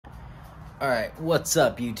Alright, what's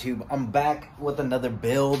up YouTube? I'm back with another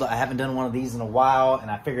build. I haven't done one of these in a while, and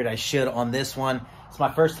I figured I should on this one. It's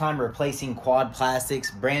my first time replacing quad plastics,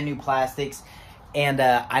 brand new plastics, and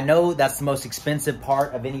I know that's the most expensive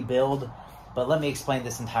part of any build, but let me explain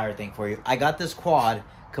this entire thing for you. I got this quad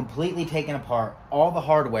completely taken apart, all the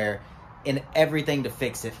hardware and everything to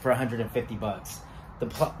fix it for 150 bucks.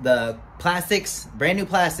 The plastics, brand new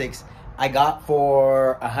plastics, I got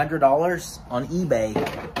for $100 on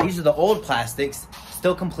eBay. These are the old plastics,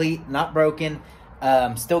 still complete, not broken,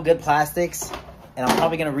 still good plastics, and I'm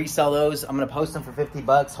probably gonna resell those. I'm gonna post them for 50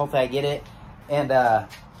 bucks. Hopefully I get it, and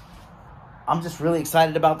I'm just really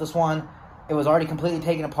excited about this one. It was already completely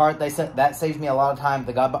taken apart. They said that saves me a lot of time.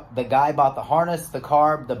 The guy bought the harness, the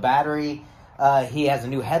carb, the battery. He has a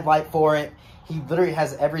new headlight for it. He literally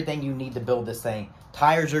has everything you need to build this thing.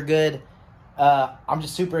 Tires are good. I'm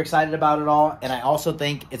just super excited about it all, and I also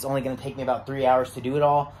think it's only going to take me about 3 hours to do it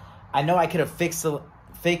all. I know I could have fixed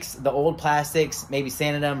the old plastics, maybe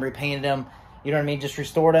sanded them, repainted them, you know what I mean, just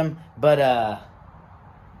restored them, but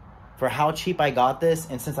for how cheap I got this,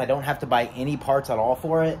 and since I don't have to buy any parts at all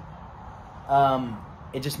for it,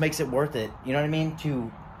 it just makes it worth it, you know what I mean,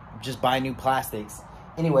 to just buy new plastics.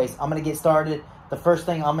 Anyways, I'm going to get started. The first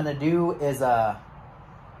thing I'm going to do is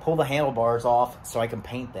pull the handlebars off so I can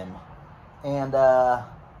paint them. And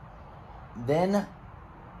then,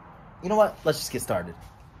 you know what? Let's just get started.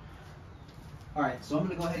 All right, so I'm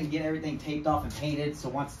gonna go ahead and get everything taped off and painted. So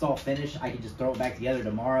once it's all finished, I can just throw it back together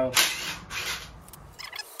tomorrow.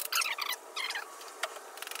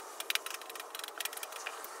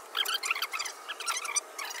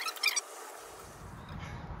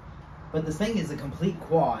 But this thing is a complete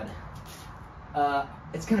quad.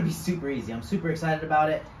 It's gonna be super easy. I'm super excited about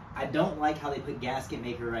it. I don't like how they put gasket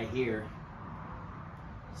maker right here.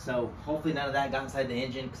 So hopefully none of that got inside the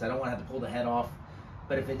engine, because I don't want to have to pull the head off.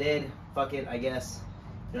 But if it did, fuck it, I guess.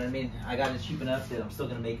 You know what I mean? I got it cheap enough that I'm still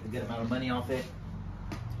going to make a good amount of money off it.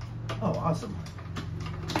 Oh, awesome.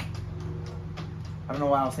 I don't know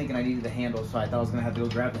why I was thinking I needed the handle, so I thought I was going to have to go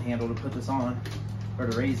grab the handle to put this on, or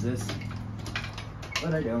to raise this.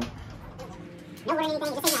 But I don't. Don't worry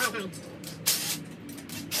anything, just take your hard time.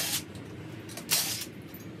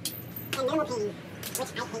 And minimal pain,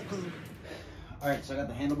 which I hate pain. Alright, so I got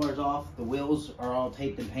the handlebars off. The wheels are all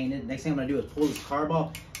taped and painted. Next thing I'm going to do is pull this carb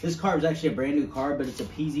off. This carb is actually a brand new carb, but it's a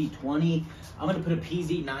PZ20. I'm going to put a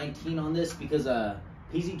PZ19 on this because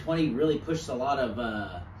PZ20 really pushes a lot of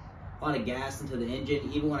gas into the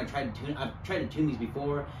engine. Even when I tried to tune, I've tried to tune these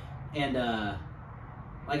before, and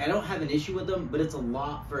like I don't have an issue with them, but it's a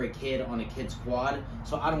lot for a kid on a kid's quad.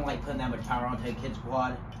 So I don't like putting that much power onto a kid's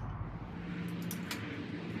quad.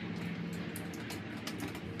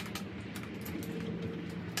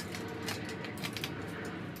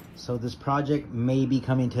 So this project may be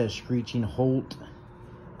coming to a screeching halt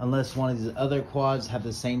unless one of these other quads have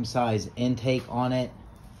the same size intake on it.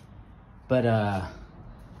 But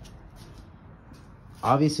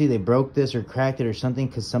obviously they broke this or cracked it or something,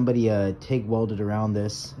 because somebody TIG welded around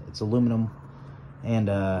this. It's aluminum, and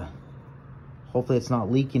hopefully it's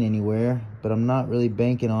not leaking anywhere, but I'm not really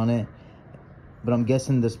banking on it. But I'm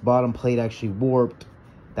guessing this bottom plate actually warped.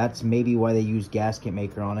 That's maybe why they used gasket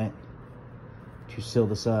maker on it to seal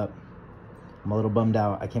this up. I'm a little bummed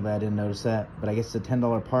out. I can't believe I didn't notice that. But I guess the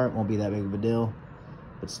 $10 part won't be that big of a deal.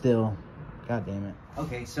 But still, god damn it.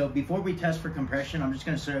 Okay, so before we test for compression, I'm just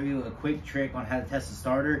going to show you a quick trick on how to test the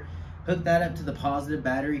starter. Hook that up to the positive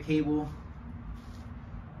battery cable.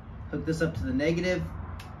 Hook this up to the negative.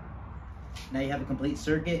 Now you have a complete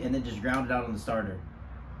circuit, and then just ground it out on the starter.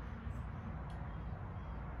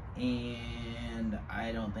 And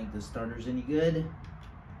I don't think the starter's any good.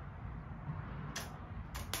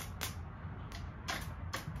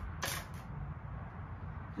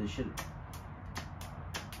 They should.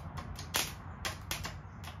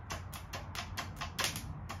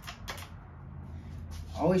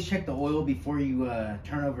 Always check the oil before you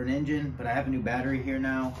turn over an engine, but I have a new battery here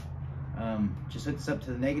now. Just hook this up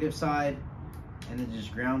to the negative side and then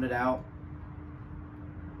just ground it out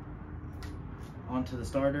onto the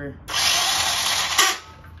starter.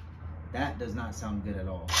 That does not sound good at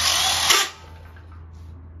all.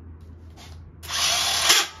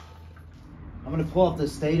 I'm gonna pull off the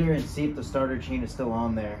stator and see if the starter chain is still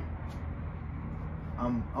on there.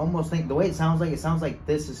 I'm almost thinking, the way it sounds like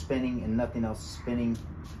this is spinning and nothing else is spinning,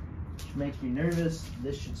 which makes me nervous.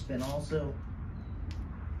 This should spin also.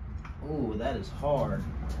 Oh, that is hard.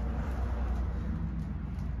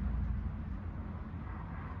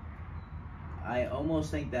 I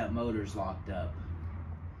almost think that motor's locked up.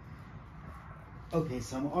 Okay,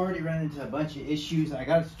 so I'm already running into a bunch of issues. I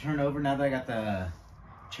got it to turn over now that I got the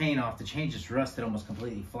chain off. The chain just rusted almost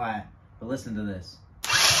completely flat. But listen to this.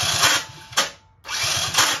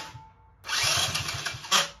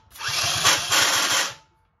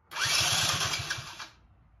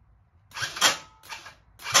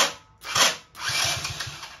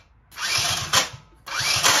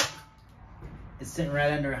 It's sitting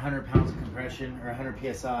right under 100 pounds of compression, or 100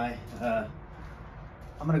 PSI.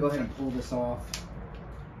 I'm gonna go ahead and pull this off.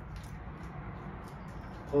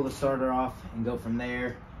 Pull the starter off and go from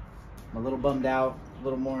there. I'm a little bummed out, a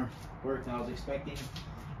little more work than I was expecting,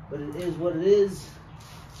 but it is what it is.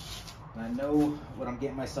 And I know what I'm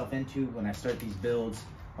getting myself into when I start these builds.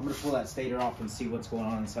 I'm gonna pull that stator off and see what's going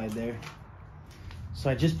on inside there. So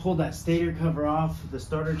I just pulled that stator cover off. The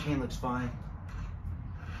starter chain looks fine.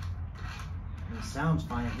 It sounds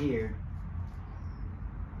fine here.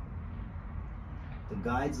 The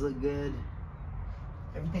guides look good.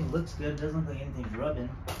 Everything looks good. It doesn't look like anything's rubbing.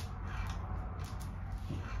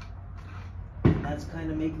 And that's kind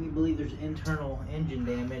of making me believe there's internal engine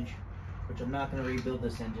damage, which I'm not going to rebuild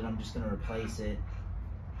this engine. I'm just going to replace it.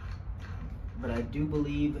 But I do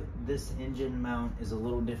believe this engine mount is a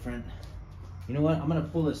little different. You know what? I'm going to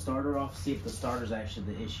pull the starter off, see if the starter's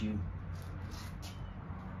actually the issue.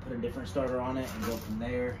 Put a different starter on it and go from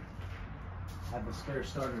there. I have a spare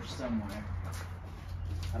starter somewhere.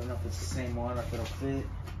 I don't know if it's the same one or if it'll fit.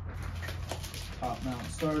 Top mount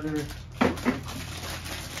starter.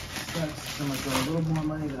 Sucks. I'm gonna throw a little more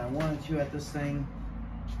money than I wanted to at this thing.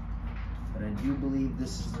 But I do believe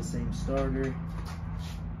this is the same starter.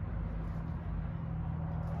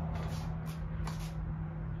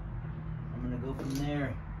 I'm gonna go from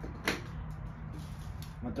there. I'm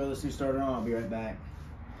gonna throw this new starter on, I'll be right back.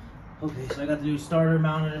 Okay, so I got the new starter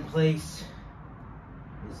mounted in place.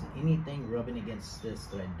 Is anything rubbing against this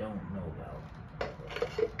that I don't know about?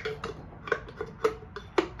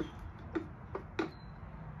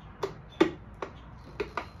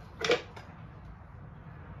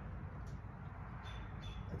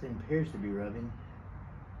 That thing appears to be rubbing.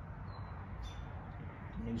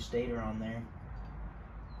 New stator on there.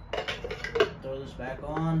 Throw this back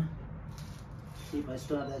on. See if I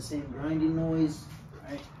still have that same grinding noise.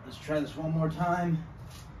 All right, let's try this one more time.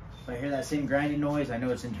 If I hear that same grinding noise, I know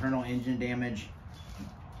it's internal engine damage,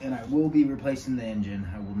 and I will be replacing the engine.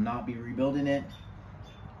 I will not be rebuilding it.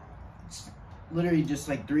 It's literally just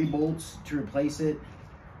like 3 bolts to replace it,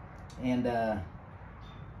 and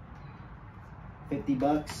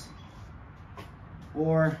 $50,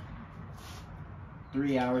 or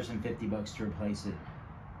 3 hours and $50 to replace it.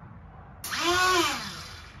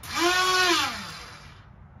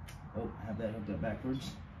 Oh, I have that hooked up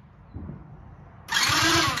backwards.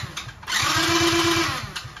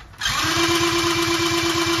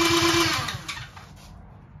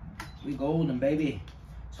 We golden, baby.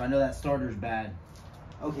 So I know that starter's bad.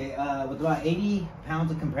 Okay, with about 80 pounds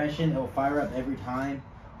of compression, it will fire up every time.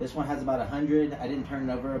 This one has about 100. I didn't turn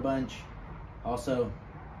it over a bunch. Also,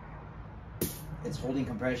 it's holding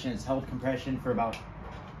compression. It's held compression for about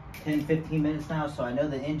 10-15 minutes now, so I know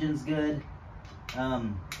the engine's good.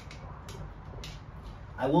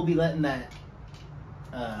 I will be letting that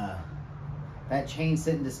that chain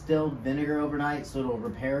sit in distilled vinegar overnight so it'll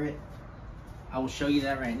repair it. I will show you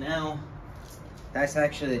that right now. That's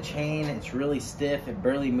actually the chain. It's really stiff. It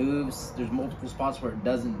barely moves. There's multiple spots where it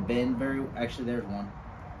doesn't bend very. Actually, there's one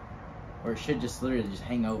where it should just literally just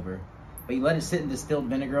hang over. But you let it sit in distilled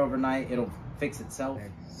vinegar overnight, it'll fix itself.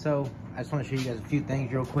 So I just want to show you guys a few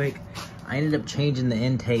things real quick. I ended up changing the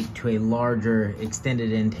intake to a larger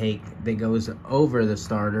extended intake that goes over the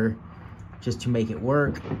starter just to make it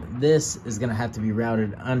work. This is going to have to be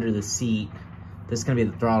routed under the seat. This is going to be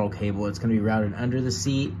the throttle cable. It's going to be routed under the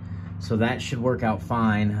seat, so that should work out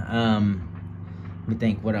fine. Let me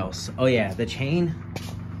think, what else? Oh yeah, the chain,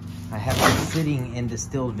 I have it sitting in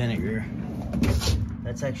distilled vinegar.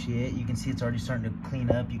 That's actually it. You can see it's already starting to clean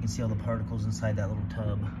up. You can see all the particles inside that little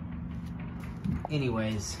tub.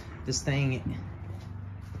 Anyways, this thing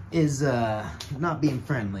is not being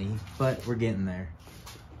friendly, but we're getting there.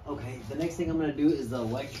 Okay, the next thing I'm gonna do is the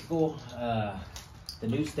electrical. The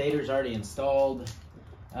new stator's already installed.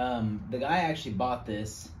 The guy actually bought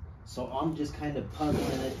this, so I'm just kind of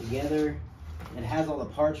puzzling it together. It has all the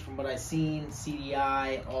parts from what I've seen,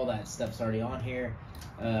 CDI, all that stuff's already on here.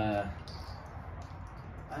 I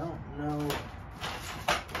don't know.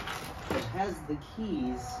 It has the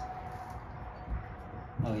keys.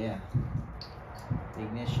 Oh yeah. The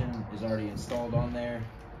ignition is already installed on there.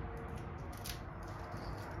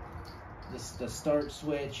 This is the start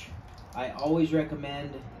switch. I always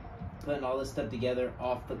recommend putting all this stuff together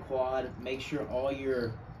off the quad. Make sure all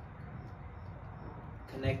your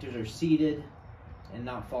connectors are seated. and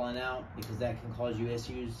not falling out, because that can cause you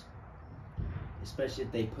issues, especially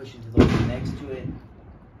if they push into the one next to it.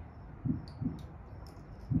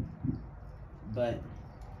 But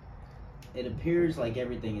it appears like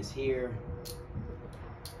everything is here.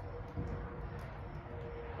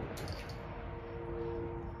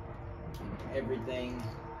 Everything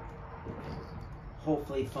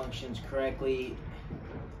hopefully functions correctly.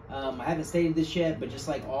 I haven't stated this yet, but just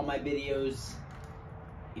like all my videos,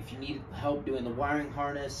 if you need help doing the wiring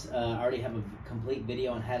harness, I already have a complete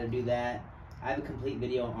video on how to do that. I have a complete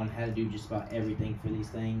video on how to do just about everything for these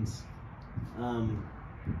things.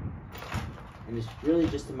 And it's really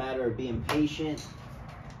just a matter of being patient.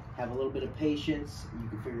 Have a little bit of patience. You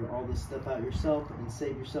can figure all this stuff out yourself and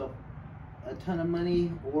save yourself a ton of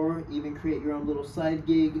money, or even create your own little side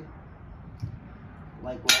gig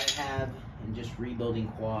like what I have, and just rebuilding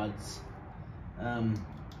quads.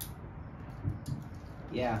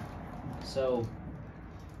 Yeah, so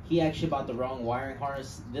he actually bought the wrong wiring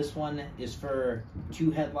harness. This one is for 2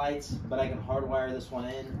 headlights, but I can hardwire this one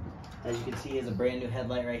in. As you can see, he has a brand new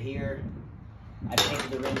headlight right here. I painted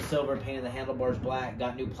the rim silver, painted the handlebars black,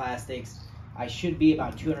 got new plastics. I should be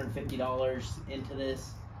about $250 into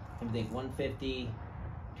this. I think 150,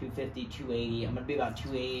 250, 280. I'm gonna be about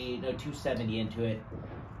 270 into it.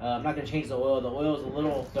 I'm not gonna change the oil. The oil is a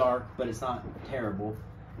little dark, but it's not terrible.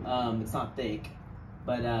 It's not thick,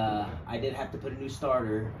 but I did have to put a new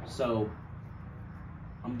starter, so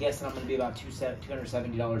I'm guessing I'm gonna be about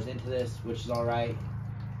 $270 into this, which is all right,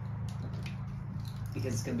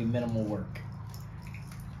 because it's gonna be minimal work.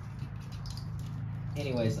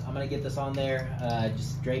 Anyways, I'm gonna get this on there,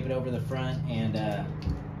 just drape it over the front, and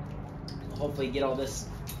hopefully get all this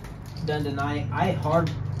done tonight. I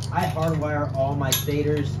hardwire all my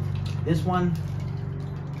stators. This one,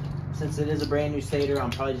 since it is a brand new stator, I'm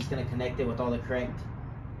probably just gonna connect it with all the correct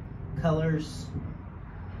colors,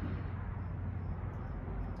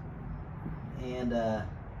 and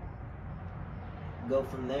go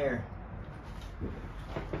from there.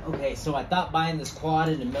 Okay, so I thought buying this quad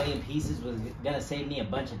in a million pieces was gonna save me a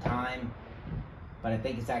bunch of time, but I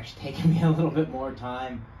think it's actually taking me a little bit more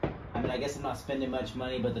time. I mean, I guess I'm not spending much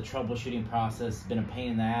money, but the troubleshooting process has been a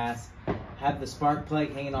pain in the ass. Have the spark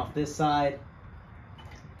plug hanging off this side.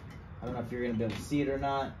 I don't know if you're gonna be able to see it or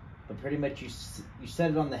not, but pretty much you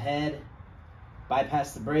set it on the head,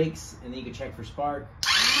 bypass the brakes, and then you can check for spark.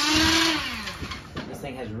 This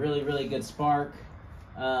thing has really, really good spark.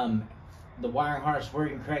 The wiring harness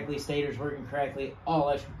working correctly, stator's working correctly, all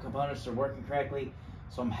electrical components are working correctly,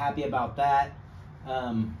 so I'm happy about that.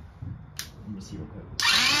 Let me see real quick.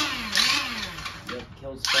 Yep,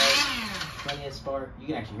 killed spark, plenty of spark. You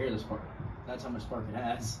can actually hear the spark. That's how much spark it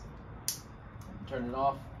has. Turn it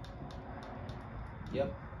off.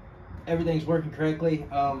 Yep, everything's working correctly.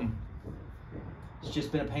 It's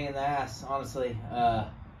just been a pain in the ass, honestly.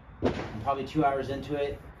 I'm probably 2 hours into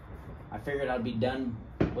it. I figured I'd be done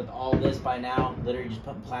with all this by now. Literally just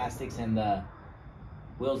putting plastics and the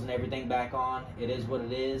wheels and everything back on. It is what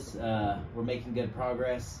it is. We're making good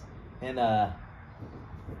progress, and I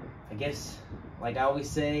guess, like I always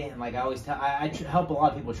say, and like I always tell, I help a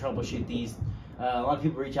lot of people troubleshoot these. A lot of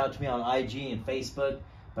people reach out to me on IG and Facebook,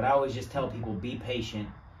 but I always just tell people, be patient.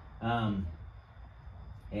 I'm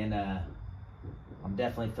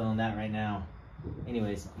definitely feeling that right now.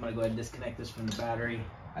 Anyways, I'm gonna go ahead and disconnect this from the battery.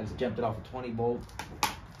 I just jumped it off a 20 volt,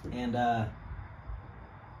 and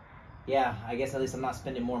yeah, I guess at least I'm not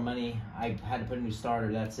spending more money. I had to put a new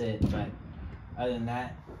starter, that's it, but other than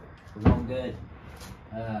that, we're going good.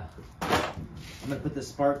 I'm gonna put the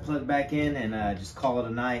spark plug back in and just call it a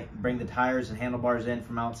night. Bring the tires and handlebars in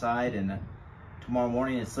from outside, and tomorrow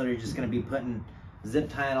morning it's literally just gonna be putting, zip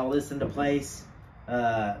tying all this into place,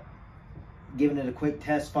 giving it a quick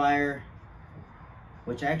test fire,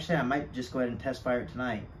 which actually I might just go ahead and test fire it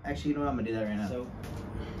tonight. Actually, you know what, I'm gonna do that right now. So,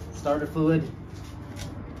 starter fluid,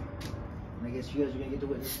 and I guess you guys are gonna get to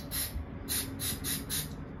witness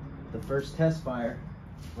the first test fire.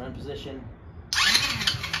 Run position.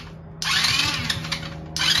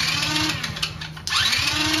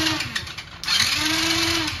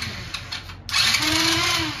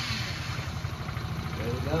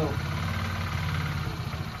 There we go.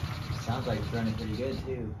 Sounds like it's running pretty good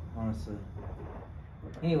too, honestly.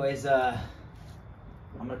 Anyways, I'm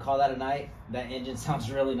gonna call that a night. That engine sounds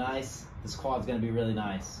really nice. This quad's gonna be really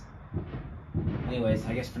nice. Anyways,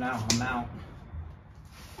 I guess for now, I'm out.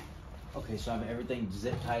 Okay, so I have everything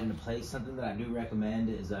zip tied into place. Something that I do recommend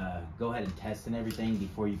is go ahead and test and everything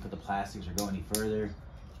before you put the plastics or go any further.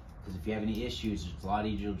 Because if you have any issues, it's a lot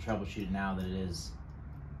easier to troubleshoot now than it is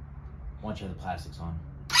once you have the plastics on.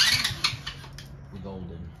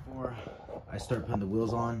 golden. Before I start putting the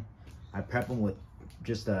wheels on, I prep them with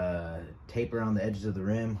just tape around the edges of the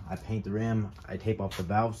rim. I paint the rim. I tape off the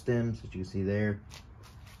valve stems, which you can see there.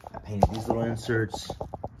 I painted these little inserts.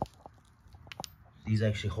 These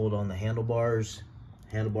actually hold on the handlebars.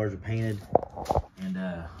 Handlebars are painted. And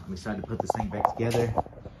I'm excited to put this thing back together.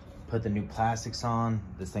 Put the new plastics on.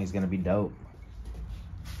 This thing's gonna be dope.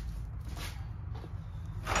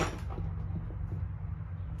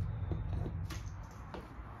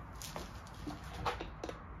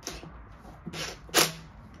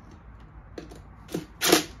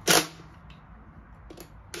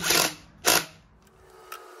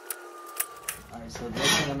 Alright, so the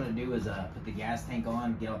next thing I'm gonna do is put the gas tank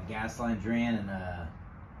on, get all the gas lines ran, and the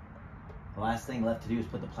last thing left to do is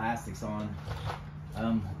put the plastics on.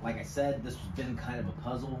 Like I said, this has been kind of a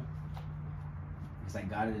puzzle because I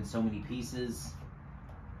got it in so many pieces,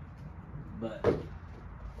 but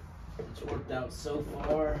it's worked out so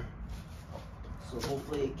far, so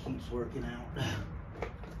hopefully it keeps working out.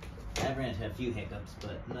 I've ran into a few hiccups,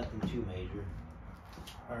 but nothing too major.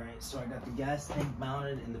 Alright, so I got the gas tank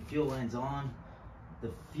mounted and the fuel line's on. The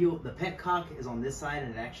petcock is on this side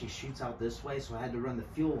and it actually shoots out this way, so I had to run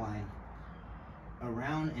the fuel line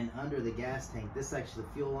around and under the gas tank. This is actually the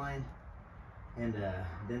fuel line, and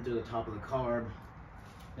then through the top of the carb.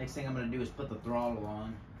 Next thing I'm going to do is put the throttle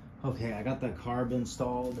on. Okay, I got the carb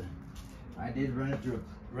installed. I did run into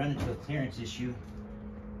a clearance issue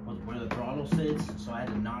with where the throttle sits, so I had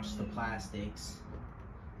to notch the plastics.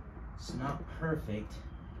 It's not perfect,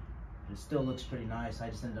 but it still looks pretty nice.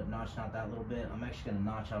 I just ended up notching out that little bit. I'm actually going to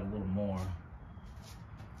notch out a little more.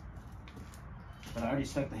 But I already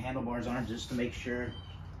stuck the handlebars on just to make sure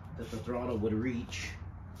that the throttle would reach.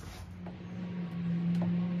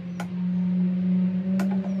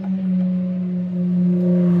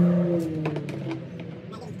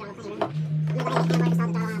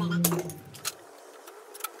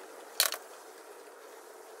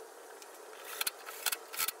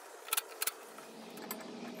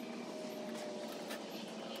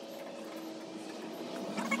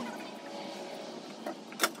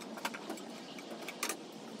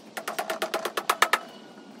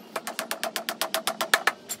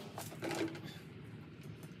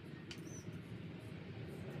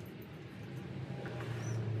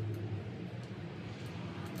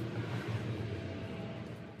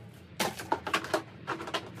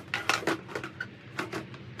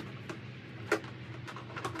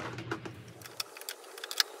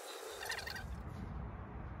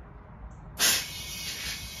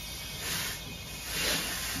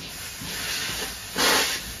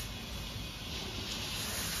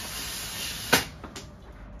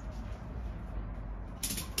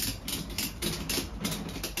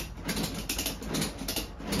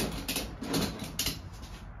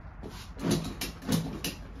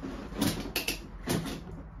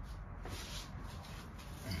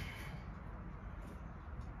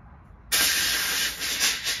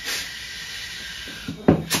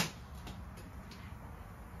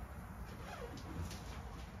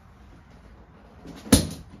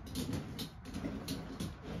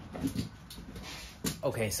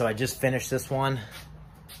 Okay, so I just finished this one.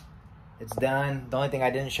 It's done. The only thing I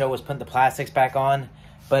didn't show was putting the plastics back on.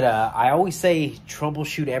 But I always say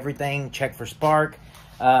troubleshoot everything. Check for spark.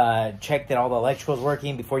 Check that all the electrical's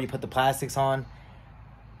working before you put the plastics on.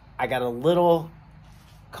 I got a little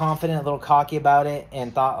confident, a little cocky about it,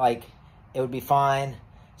 and thought like it would be fine.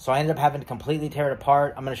 So I ended up having to completely tear it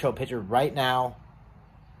apart. I'm going to show a picture right now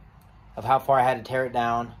of how far I had to tear it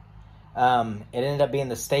down. It ended up being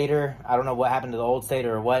the stator. I don't know what happened to the old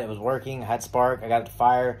stator or what. It was working. I had spark. I got it to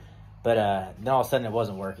fire. But then all of a sudden it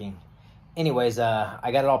wasn't working. Anyways,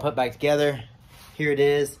 I got it all put back together. Here it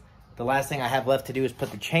is. The last thing I have left to do is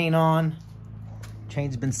put the chain on.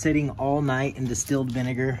 Chain's been sitting all night in distilled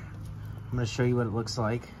vinegar. I'm going to show you what it looks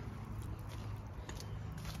like.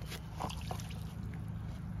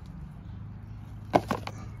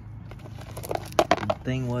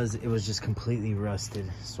 Thing was, it was just completely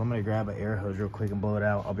rusted, so I'm gonna grab an air hose real quick and blow it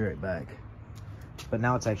out. I'll be right back. But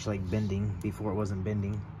now it's actually like bending. Before it wasn't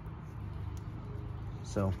bending.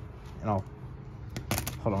 So, and I'll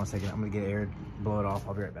hold on a second. I'm gonna get air, blow it off.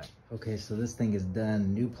 I'll be right back. Okay, so this thing is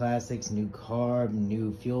done. New plastics, new carb,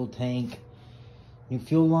 new fuel tank, new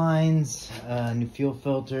fuel lines, new fuel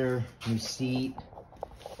filter, new seat,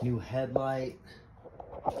 new headlight.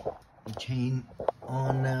 The chain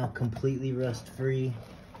on now, completely rust free,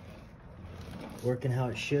 working how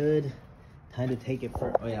it should. Time to take it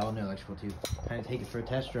for, oh yeah, all new electrical too. Time to take it for a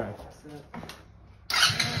test drive.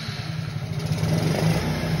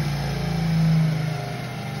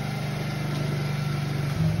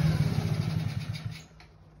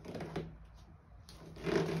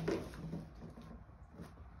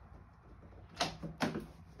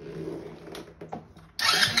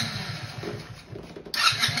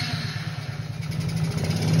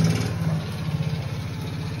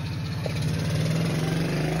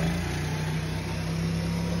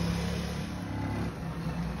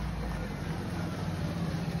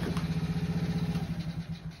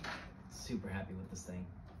 super happy with this thing.